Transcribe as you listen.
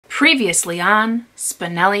Previously on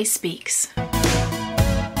Spenelli Speaks.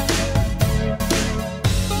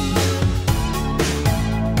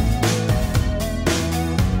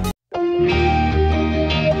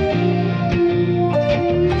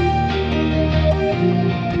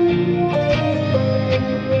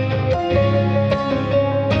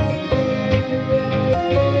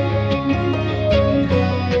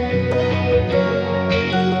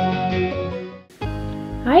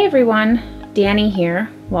 Hi everyone, Danny here.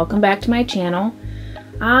 Welcome back to my channel.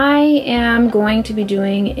 I am going to be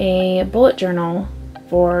doing a bullet journal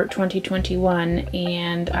for 2021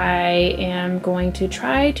 and I am going to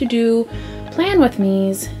try to do plan with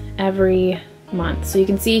me's every month. So you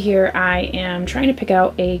can see here I am trying to pick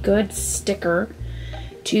out a good sticker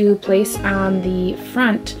to place on the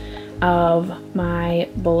front of my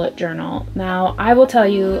bullet journal. Now I will tell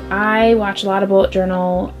you, I watched a lot of bullet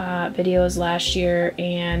journal videos last year,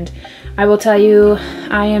 and I will tell you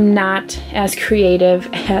I am not as creative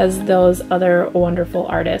as those other wonderful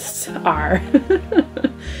artists are.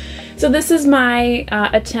 So this is my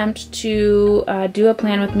attempt to do a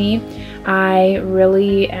plan with me. I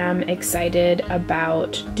really am excited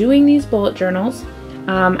about doing these bullet journals.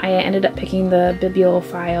 I ended up picking the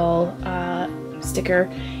bibliophile sticker.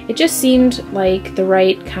 It just seemed like the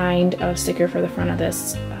right kind of sticker for the front of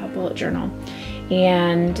this bullet journal.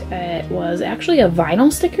 And it was actually a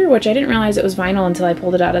vinyl sticker, which I didn't realize it was vinyl until I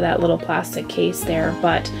pulled it out of that little plastic case there.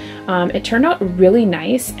 But it turned out really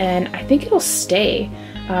nice, and I think it'll stay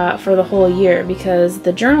for the whole year because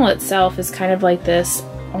the journal itself is kind of like this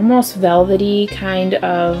almost velvety kind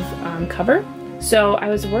of cover. So I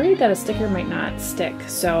was worried that a sticker might not stick.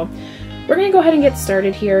 So we're gonna go ahead and get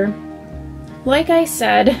started here. Like I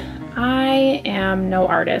said, I am no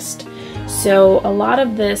artist, so a lot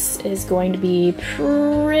of this is going to be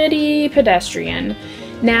pretty pedestrian.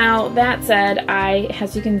 Now, that said, I,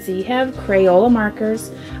 as you can see, have Crayola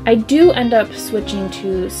markers. I do end up switching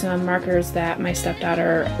to some markers that my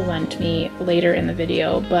stepdaughter lent me later in the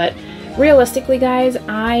video, but realistically, guys,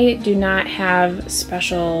 I do not have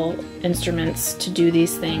special instruments to do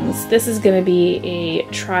these things. This is going to be a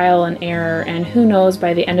trial and error, and who knows,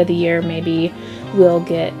 by the end of the year, maybe we'll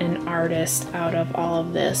get an artist out of all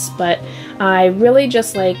of this. But I really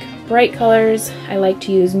just like bright colors. I like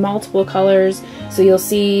to use multiple colors, so you'll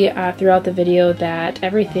see throughout the video that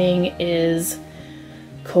everything is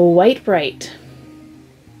quite bright.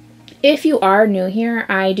 If you are new here,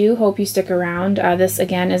 I do hope you stick around. This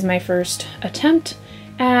again is my first attempt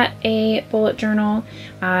at a bullet journal.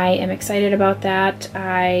 I am excited about that.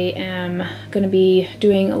 I am going to be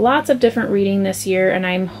doing lots of different reading this year, and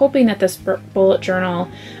I'm hoping that this bullet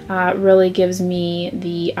journal really gives me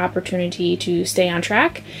the opportunity to stay on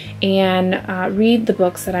track and read the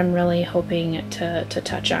books that I'm really hoping to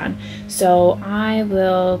touch on. So I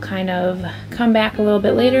will kind of come back a little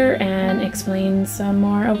bit later and explain some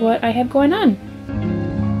more of what I have going on.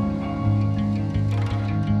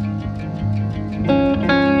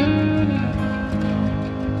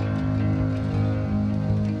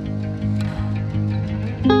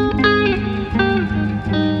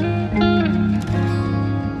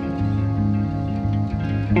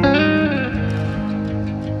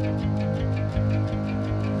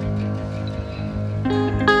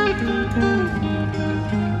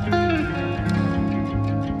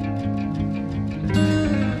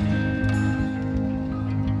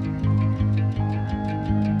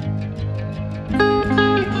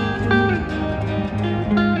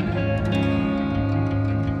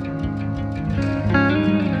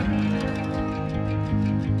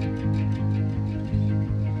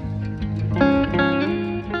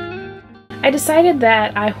 I decided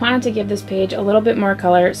that I wanted to give this page a little bit more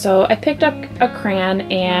color, so I picked up a crayon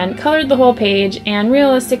and colored the whole page, and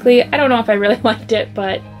realistically, I don't know if I really liked it,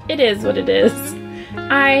 but it is what it is.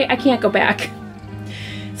 I can't go back.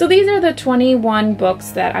 So these are the 21 books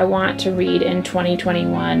that I want to read in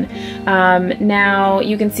 2021. Now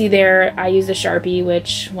you can see there I used a Sharpie,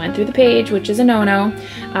 which went through the page, which is a no-no.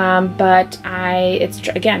 But it's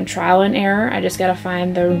again trial and error. I just gotta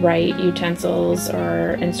find the right utensils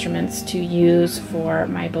or instruments to use for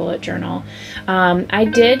my bullet journal. I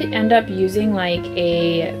did end up using like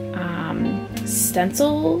a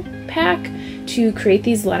stencil pack to create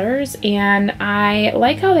these letters, and I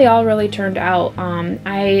like how they all really turned out.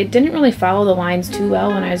 I didn't really follow the lines too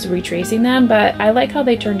well when I was retracing them, but I like how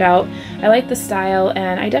they turned out. I like the style,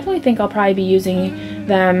 and I definitely think I'll probably be using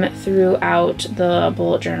them throughout the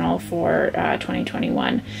bullet journal for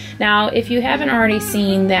 2021. Now, if you haven't already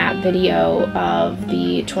seen that video of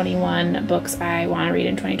the 21 books I want to read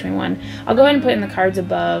in 2021, I'll go ahead and put it in the cards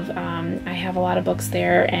above. I have a lot of books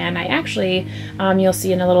there, and I actually, you'll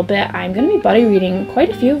see in a little bit, I'm going to be buddy reading quite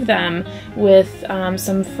a few of them with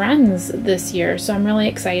some friends this year, so I'm really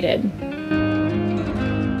excited.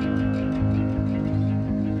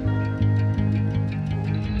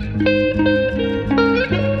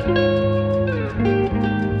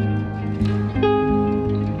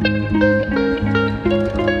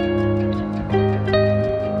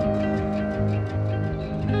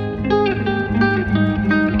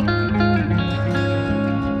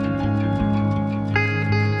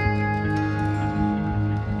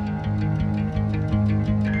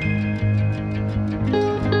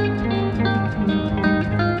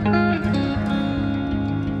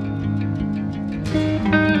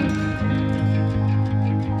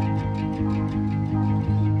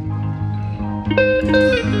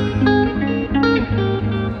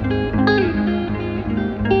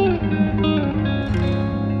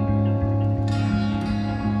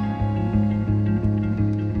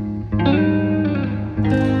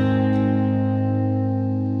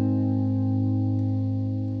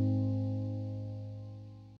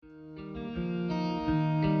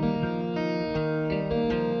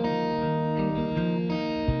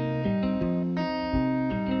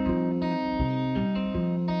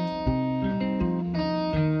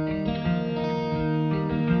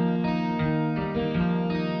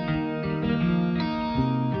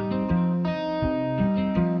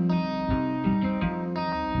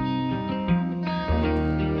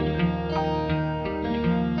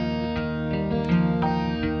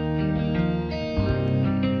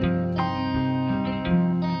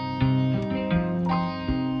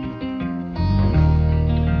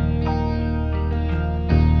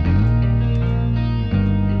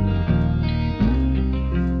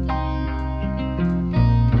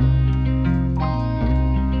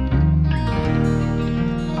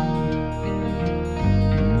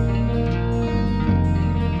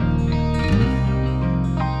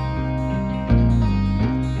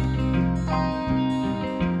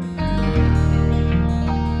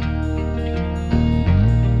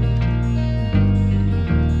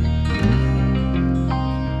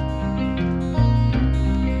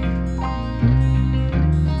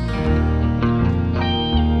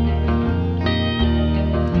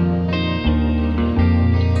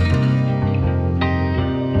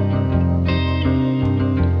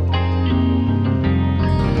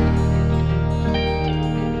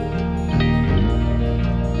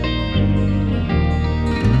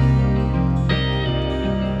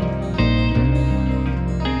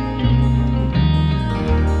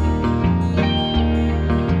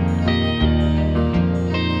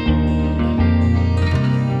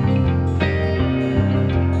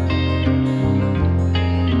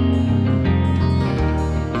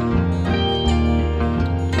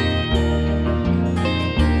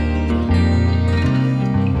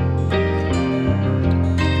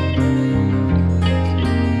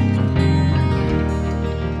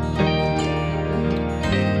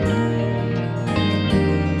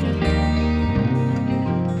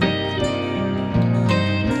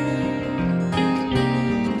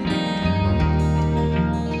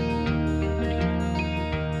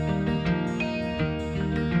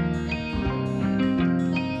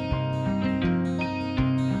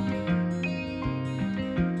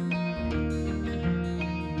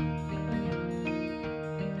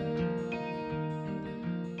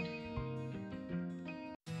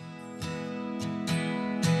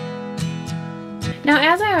 Now,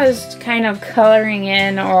 as I was kind of coloring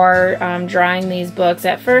in or drawing these books,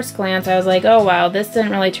 at first glance I was like, oh wow, this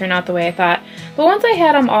didn't really turn out the way I thought. But once I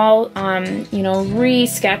had them all, you know,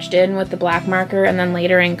 re-sketched in with the black marker and then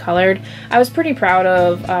later in colored, I was pretty proud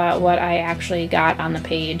of what I actually got on the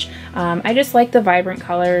page. I just like the vibrant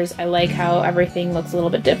colors. I like how everything looks a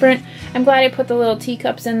little bit different. I'm glad I put the little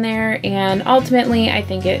teacups in there, and ultimately I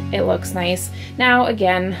think it looks nice. Now,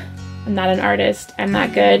 again, I'm not an artist. I'm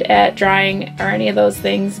not good at drawing or any of those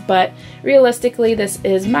things, but realistically, this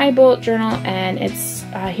is my bullet journal, and it's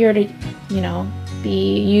here to, you know,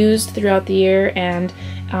 be used throughout the year, and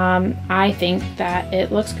I think that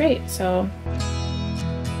it looks great. So.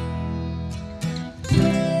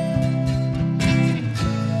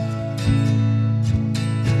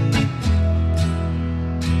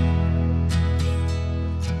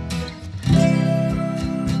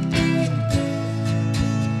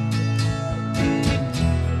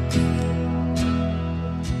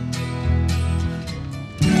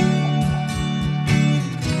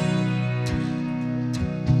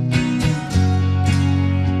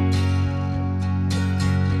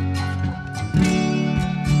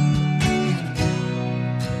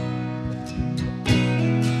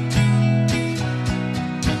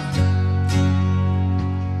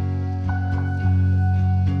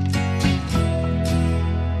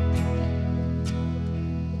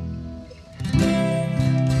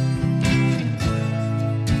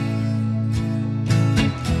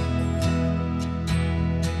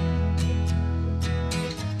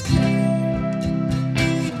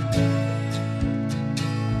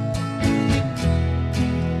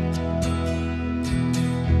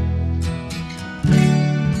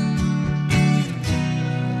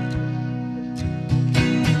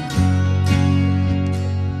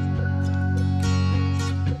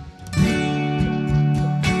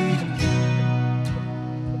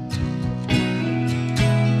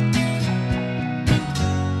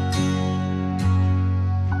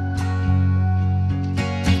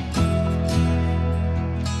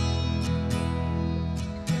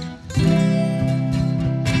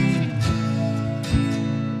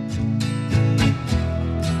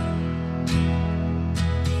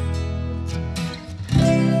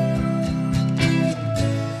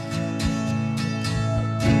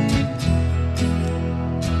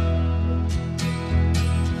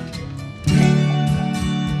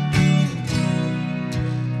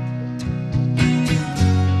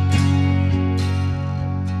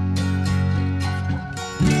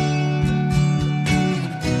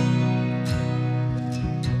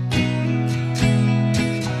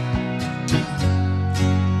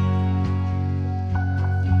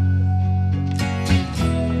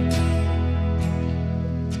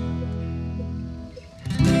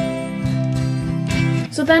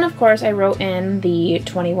 So then, of course, I wrote in the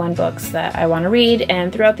 21 books that I want to read,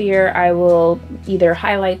 and throughout the year I will either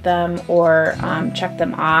highlight them or check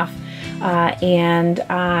them off, and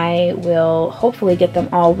I will hopefully get them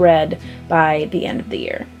all read by the end of the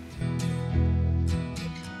year.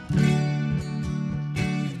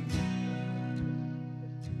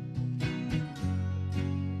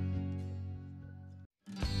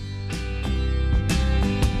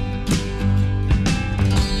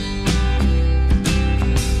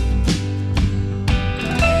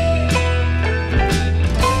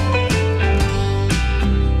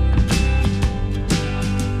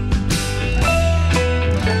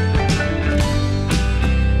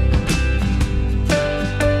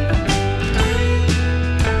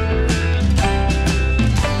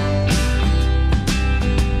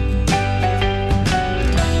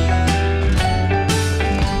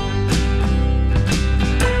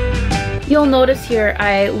 You'll notice here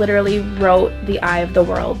I literally wrote The Eye of the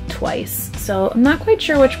World twice, so I'm not quite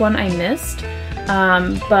sure which one I missed,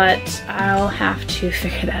 but I'll have to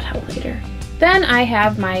figure that out later. Then I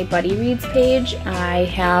have my buddy reads page. I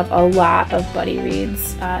have a lot of buddy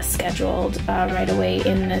reads scheduled right away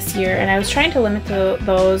in this year, and I was trying to limit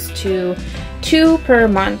those to 2 per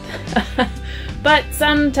month. But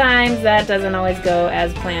sometimes that doesn't always go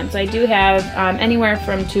as planned. So I do have anywhere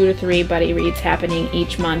from 2 to 3 buddy reads happening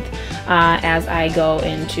each month as I go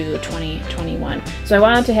into 2021. So I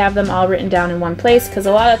wanted to have them all written down in one place, because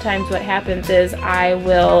a lot of times what happens is I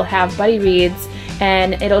will have buddy reads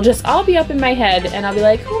and it'll just all be up in my head, and I'll be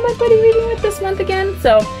like, who am I buddy reading with this month again?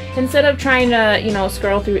 So instead of trying to, you know,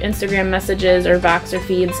 scroll through Instagram messages or Voxer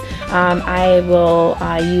feeds, I will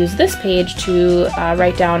use this page to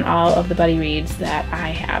write down all of the buddy reads that I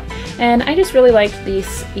have. And I just really liked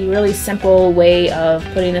this really simple way of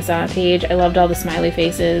putting this on a page. I loved all the smiley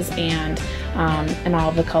faces and all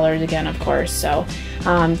of the colors again, of course. So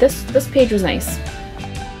this page was nice.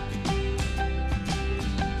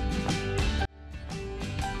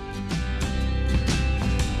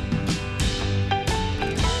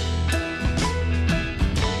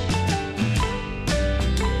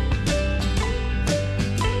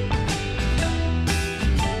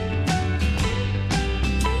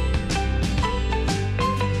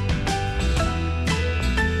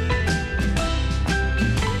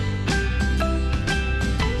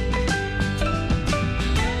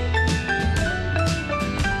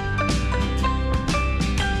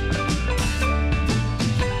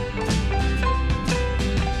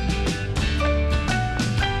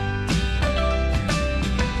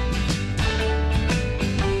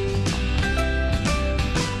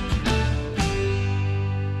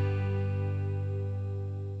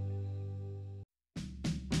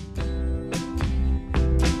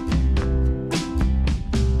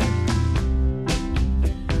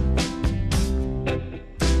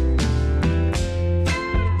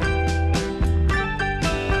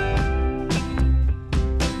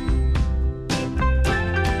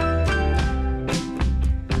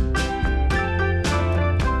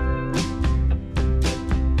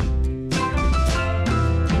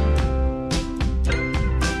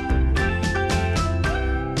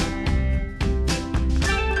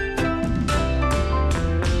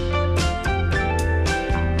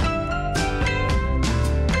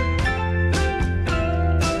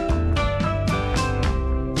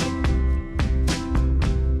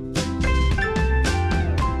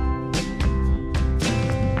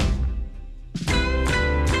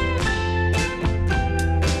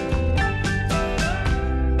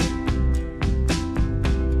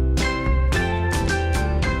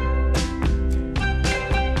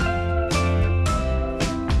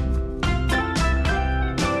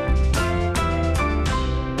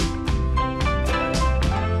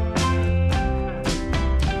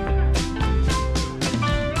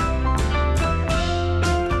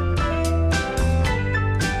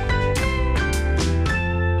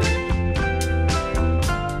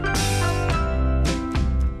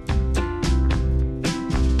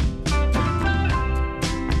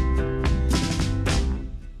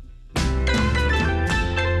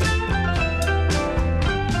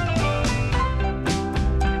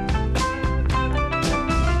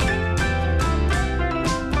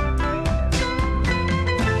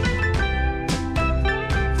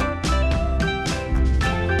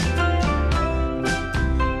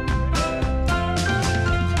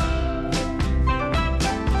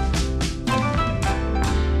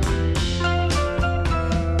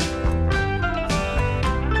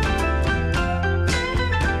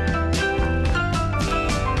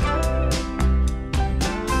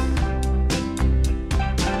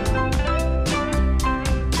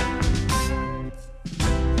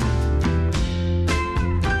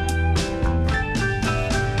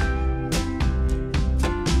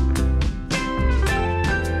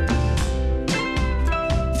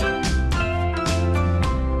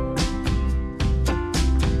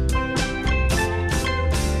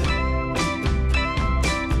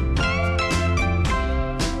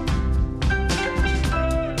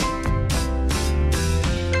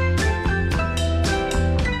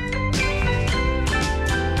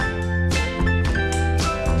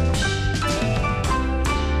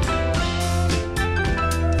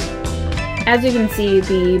 as you can see,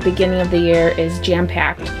 the beginning of the year is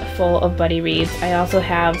jam-packed full of buddy reads. I also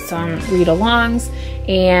have some read-alongs,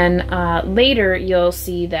 and later you'll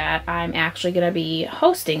see that I'm actually going to be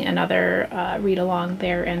hosting another read-along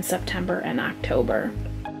there in September and October.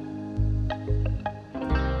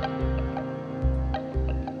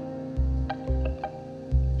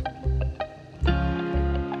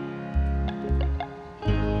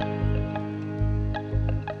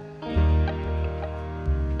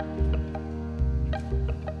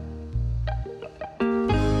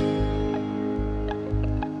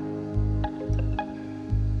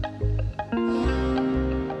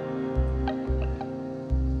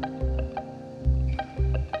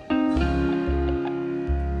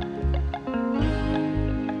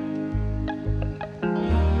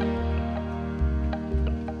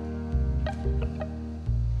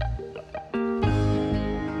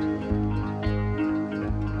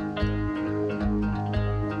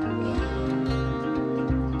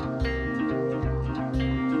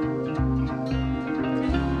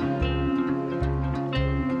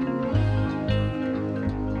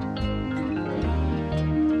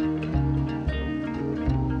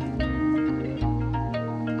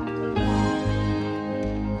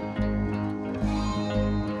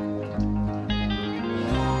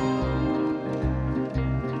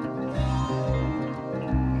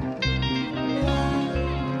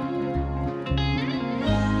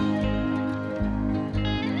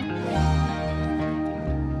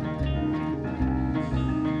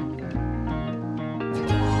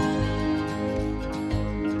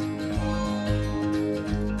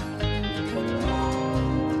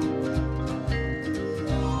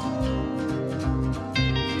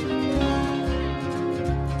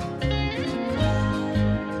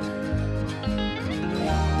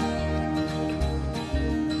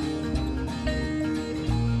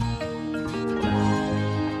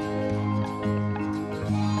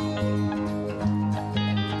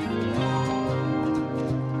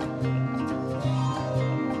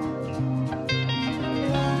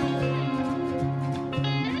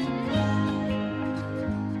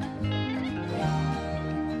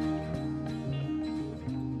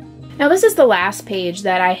 Now this is the last page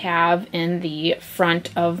that I have in the front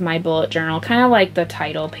of my bullet journal, kind of like the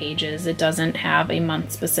title pages. It doesn't have a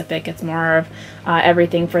month specific, it's more of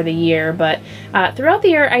everything for the year. But throughout the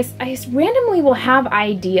year, I randomly will have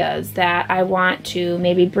ideas that I want to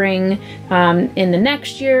maybe bring in the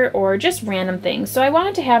next year, or just random things. So I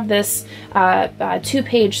wanted to have this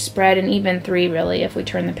 2-page spread, and even 3 really if we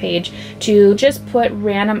turn the page, to just put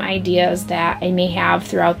random ideas that I may have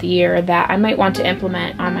throughout the year that I might want to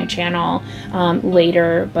implement on my channel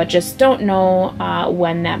later, but just don't know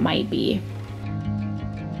when that might be.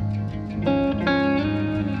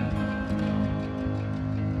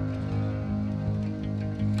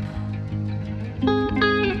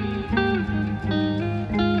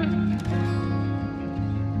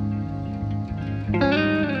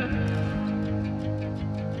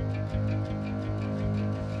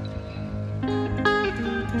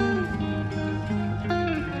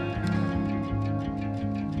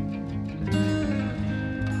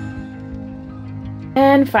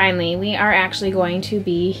 And finally, we are actually going to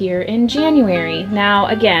be here in January. Now,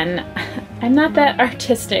 again, I'm not that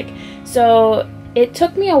artistic, so it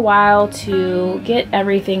took me a while to get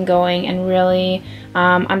everything going and really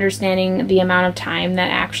understanding the amount of time that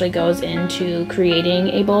actually goes into creating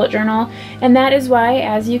a bullet journal. And that is why,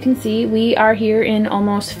 as you can see, we are here in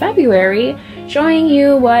almost February showing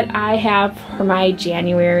you what I have for my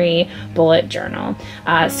January bullet journal.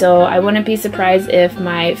 So I wouldn't be surprised if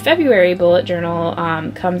my February bullet journal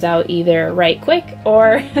comes out either right quick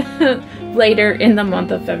or later in the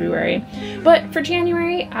month of February. But for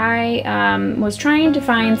January, I was trying to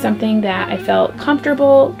find something that I felt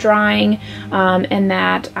comfortable drawing and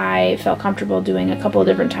that I felt comfortable doing a couple of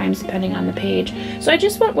different times depending on the page. So I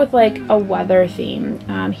just went with like a weather theme.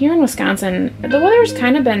 Here in Wisconsin, the weather's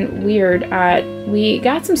kind of been weird. We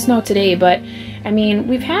got some snow today, but I mean,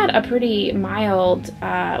 we've had a pretty mild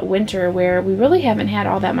winter where we really haven't had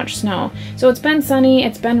all that much snow. So it's been sunny,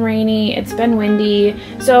 it's been rainy, it's been windy.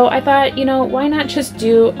 So I thought, you know, why not just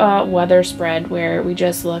do a weather spread where we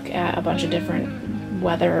just look at a bunch of different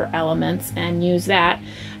weather elements and use that.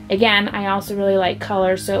 Again, I also really like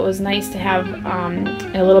color, so it was nice to have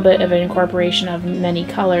a little bit of an incorporation of many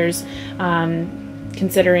colors,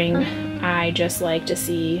 considering I just like to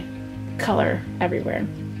see color everywhere.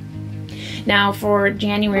 Now for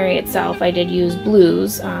January itself, I did use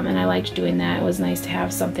blues, and I liked doing that. It was nice to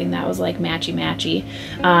have something that was like matchy-matchy.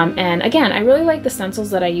 And again, I really like the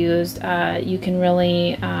stencils that I used. You can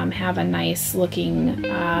really have a nice looking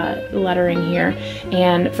lettering here.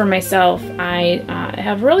 And for myself, I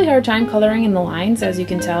have a really hard time coloring in the lines, as you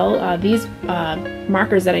can tell. These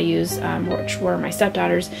markers that I use, which were my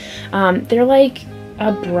stepdaughter's, they're like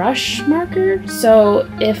a brush marker, so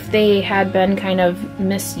if they had been kind of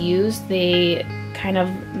misused, they kind of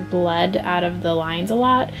bled out of the lines a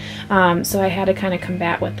lot, so I had to kind of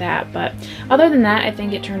combat with that. But other than that, I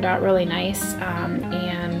think it turned out really nice,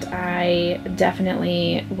 and I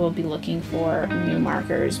definitely will be looking for new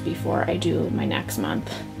markers before I do my next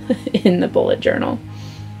month in the bullet journal.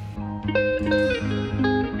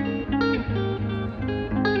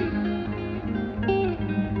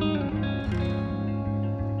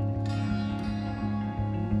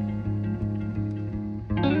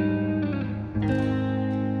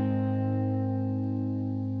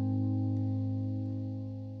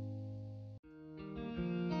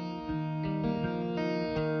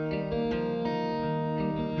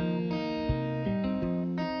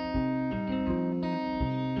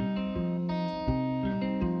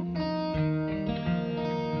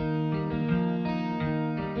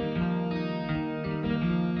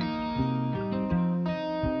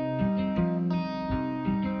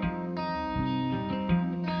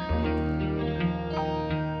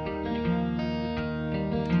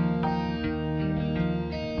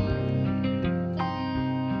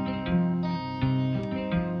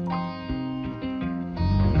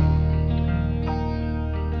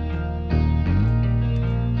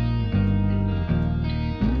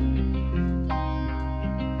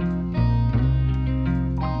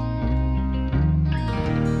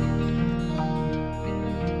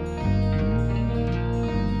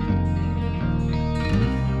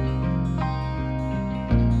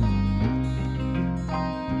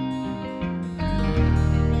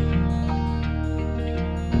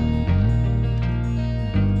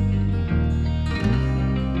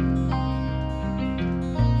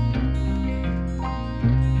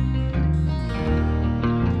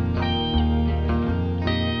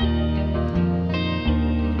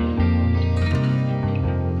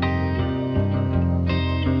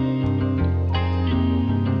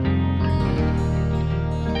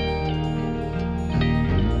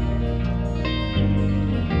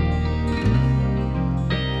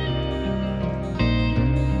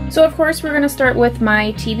 So of course we're going to start with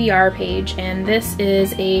my TBR page, and this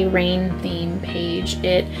is a rain theme page.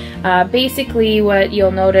 It basically, what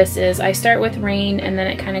you'll notice is I start with rain and then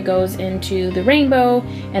it kind of goes into the rainbow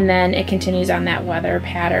and then it continues on that weather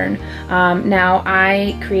pattern. Now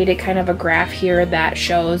I created kind of a graph here that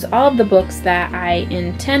shows all of the books that I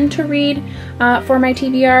intend to read for my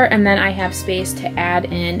TBR, and then I have space to add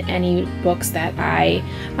in any books that I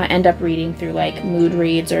end up reading through like mood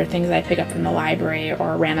reads or things that I pick up from the library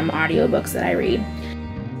or random audiobooks that I read.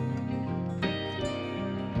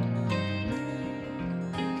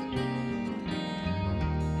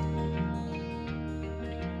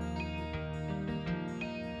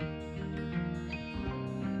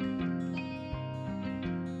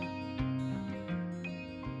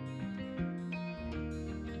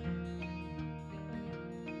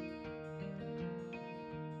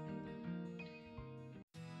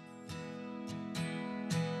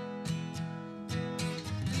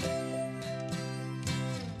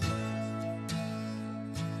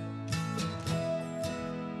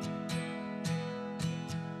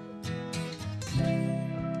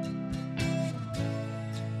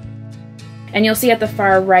 And you'll see at the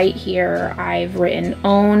far right here, I've written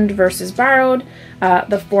owned versus borrowed,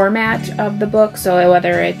 the format of the book, so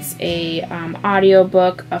whether it's a audio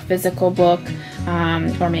book, a physical book,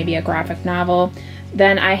 or maybe a graphic novel.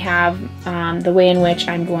 Then I have the way in which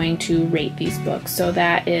I'm going to rate these books. So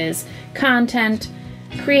that is content,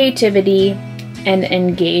 creativity, and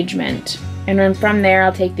engagement. And then from there,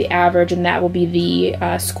 I'll take the average, and that will be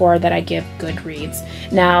the score that I give Goodreads.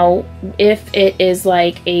 Now, if it is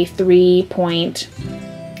like a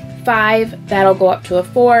 3.5, that'll go up to a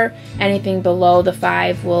 4. Anything below the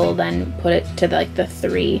 5 will then put it to like the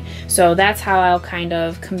 3. So that's how I'll kind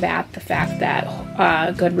of combat the fact that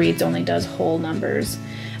Goodreads only does whole numbers.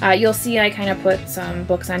 You'll see I kind of put some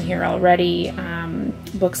books on here already,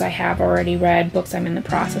 books I have already read, books I'm in the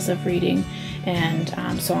process of reading, and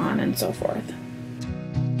so on and so forth.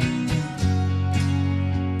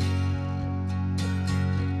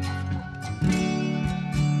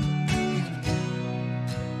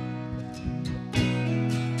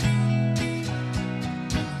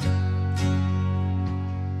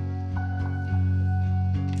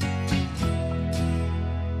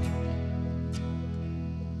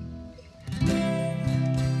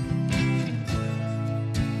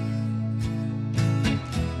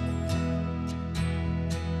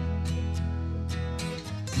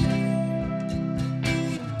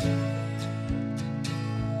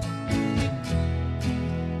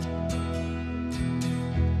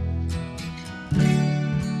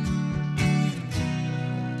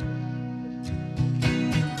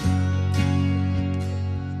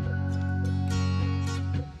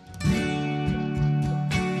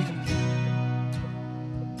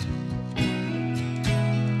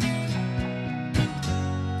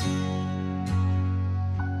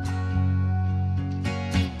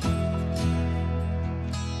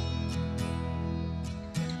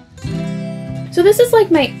 So this is like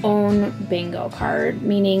my own bingo card,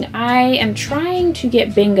 meaning I am trying to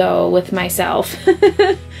get bingo with myself.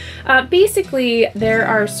 Basically, there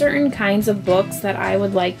are certain kinds of books that I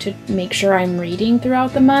would like to make sure I'm reading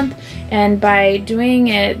throughout the month, and by doing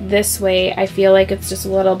it this way, I feel like it's just a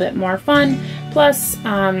little bit more fun. Plus,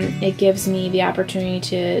 it gives me the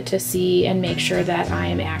opportunity to see and make sure that I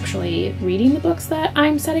am actually reading the books that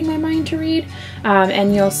I'm setting my mind to read.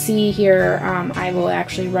 And you'll see here, I will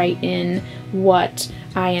actually write in what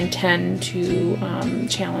I intend to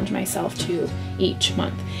challenge myself to each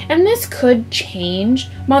month. And this could change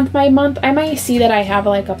month by month. I might see that I have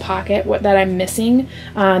like a pocket that I'm missing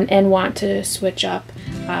and want to switch up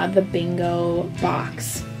the bingo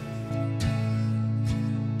box.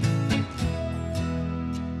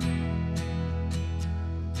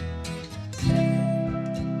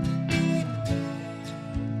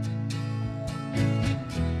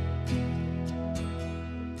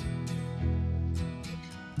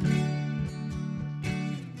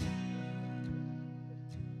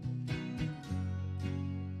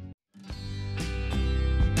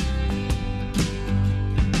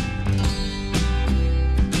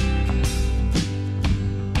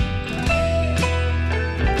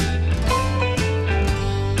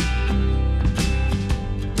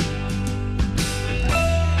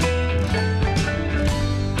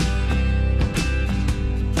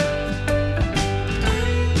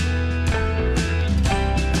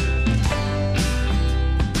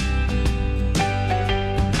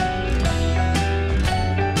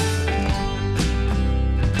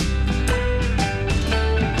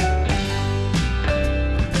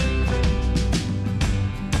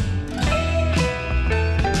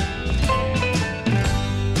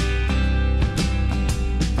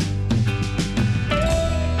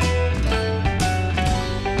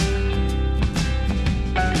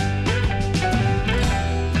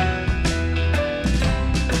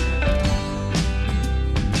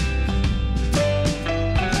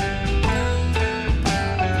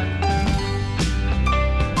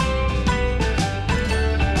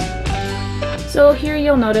 So here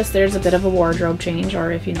you'll notice there's a bit of a wardrobe change,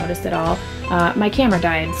 or if you noticed at all, my camera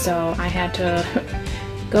died, so I had to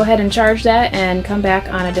go ahead and charge that and come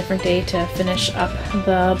back on a different day to finish up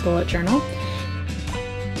the bullet journal.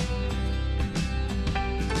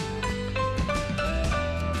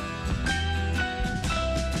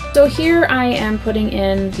 So here I am putting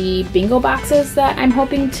in the bingo boxes that I'm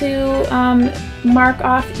hoping to mark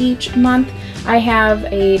off each month. I have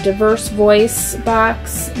a diverse voice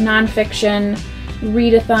box, nonfiction,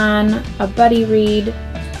 readathon, a buddy read,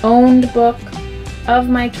 owned book, of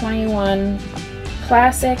my 21,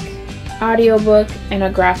 classic, audiobook, and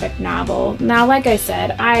a graphic novel. Now, like I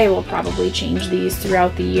said, I will probably change these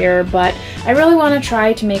throughout the year, but I really want to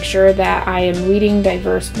try to make sure that I am reading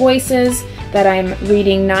diverse voices, that I'm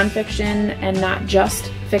reading nonfiction and not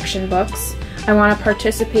just fiction books. I want to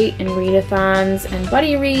participate in readathons and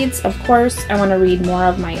buddy reads. Of course, I want to read more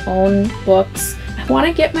of my own books. I want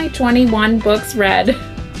to get my 21 books read.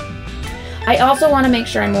 I also want to make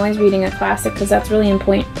sure I'm always reading a classic because that's really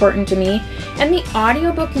important to me. And the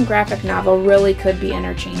audiobook and graphic novel really could be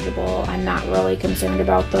interchangeable. I'm not really concerned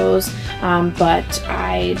about those, but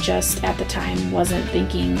I just at the time wasn't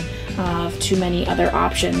thinking of too many other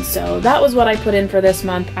options. So that was what I put in for this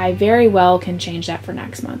month. I very well can change that for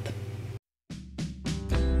next month.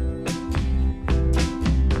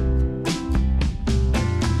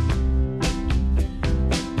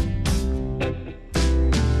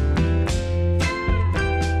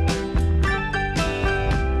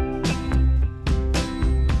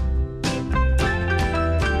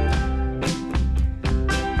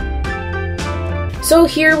 So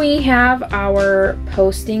here we have our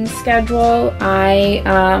posting schedule.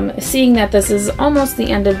 Seeing that this is almost the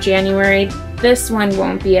end of January, this one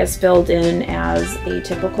won't be as filled in as a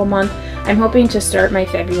typical month. I'm hoping to start my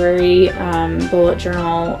February bullet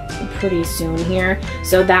journal pretty soon here,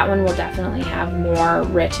 so that one will definitely have more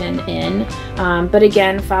written in. But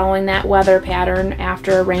again, following that weather pattern,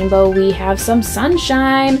 after a rainbow we have some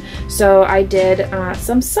sunshine, so I did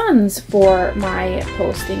some suns for my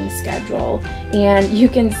posting schedule, and you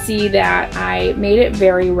can see that I made it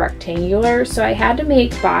very rectangular, so I had to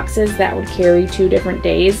make boxes that would carry 2 different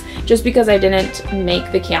days just because I didn't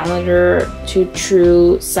make the calendar to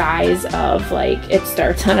true size of like it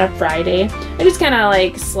starts on a Friday. I just kind of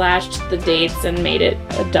like slashed the dates and made it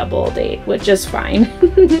a double date, which is fine.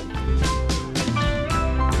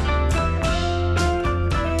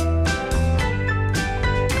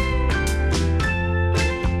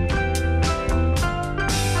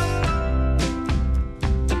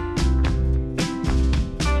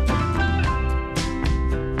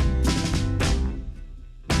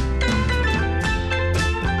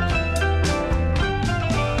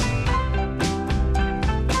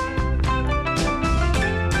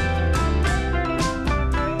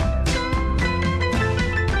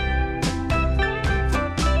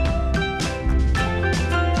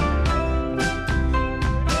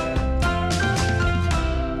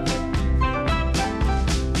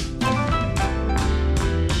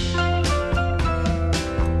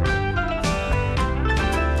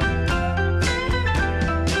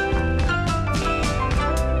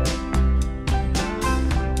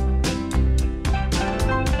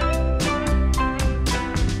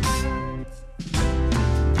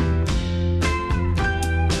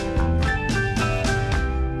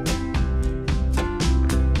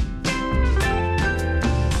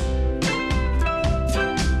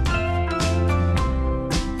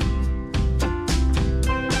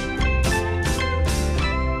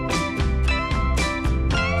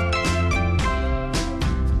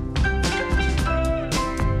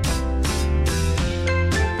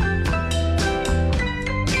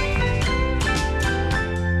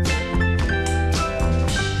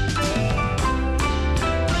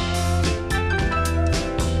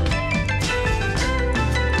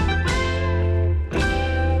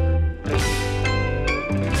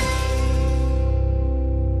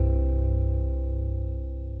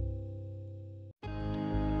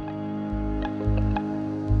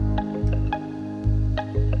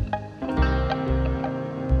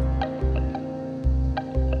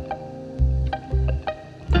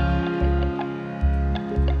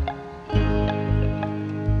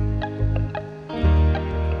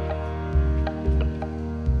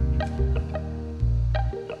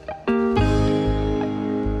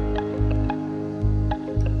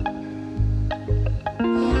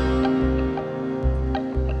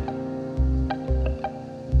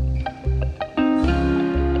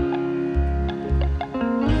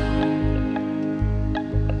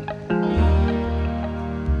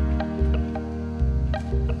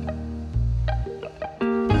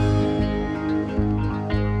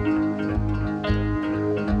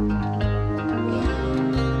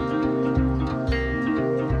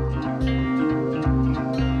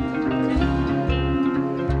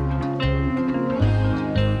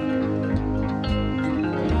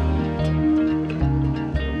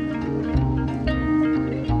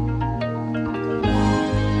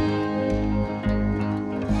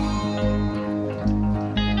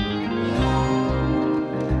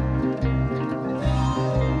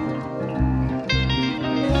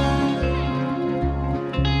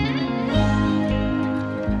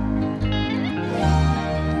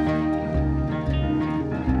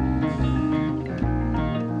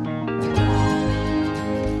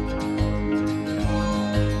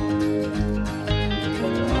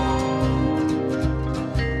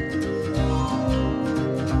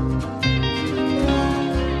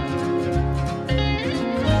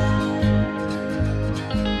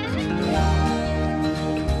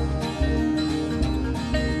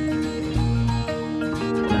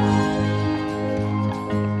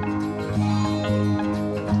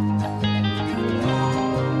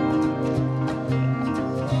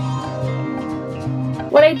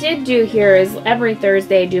 what I did do here is every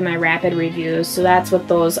Thursday I do my rapid reviews, so that's what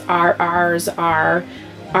those RRs are.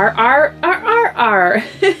 RRRRR.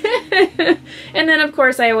 And then of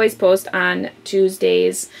course I always post on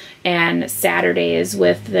Tuesdays and Saturdays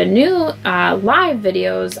with the new live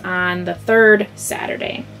videos on the third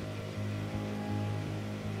Saturday.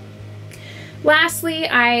 Lastly,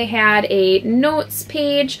 I had a notes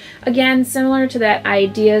page, again similar to that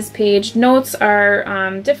ideas page. Notes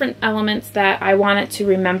are different elements that I wanted to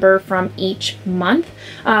remember from each month.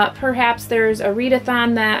 Perhaps there's a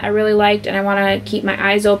readathon that I really liked and I want to keep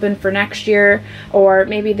my eyes open for next year, or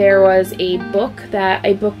maybe there was a book that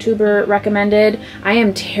a booktuber recommended. I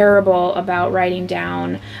am terrible about writing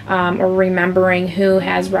down or remembering who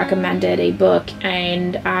has recommended a book,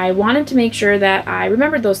 and I wanted to make sure that I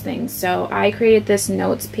remembered those things, so I created this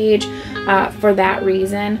notes page for that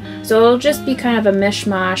reason. So it'll just be kind of a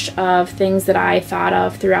mishmash of things that I thought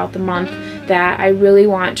of throughout the month that I really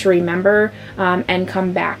want to remember and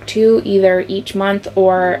come back to either each month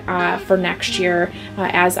or for next year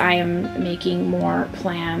as I am making more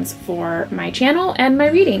plans for my channel and my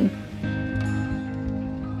reading.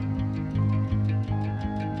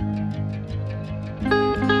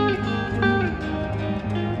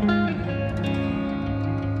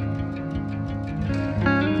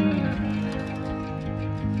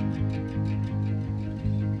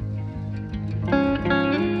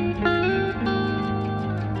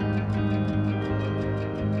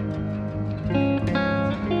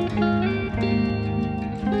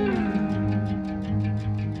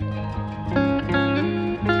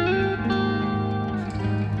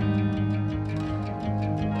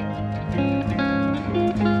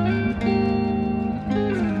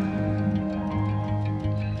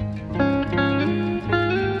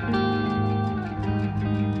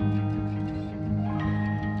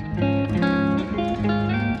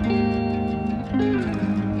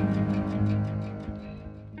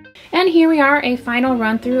 And here we are, a final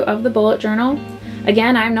run through of the bullet journal.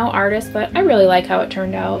 Again, I'm no artist, but I really like how it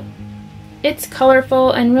turned out. It's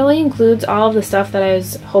colorful and really includes all of the stuff that I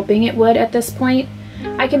was hoping it would at this point.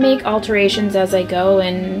 I can make alterations as I go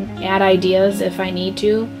and add ideas if I need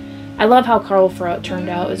to. I love how colorful it turned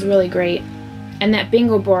out. It was really great. And that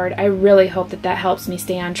bingo board, I really hope that that helps me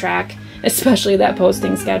stay on track, especially that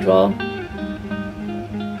posting schedule.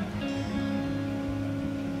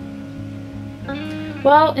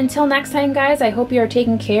 Well, until next time, guys, I hope you are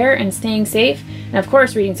taking care and staying safe, and of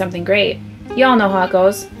course reading something great. You all know how it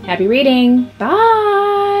goes. Happy reading!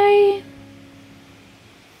 Bye!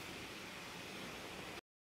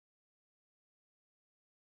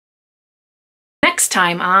 Next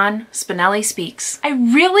time on Spenelli Speaks. I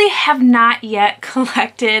really have not yet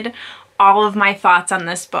collected all of my thoughts on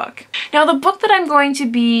this book. Now, the book that I'm going to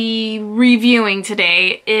be reviewing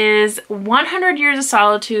today is 100 Years of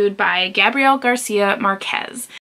Solitude by Gabriel Garcia Marquez.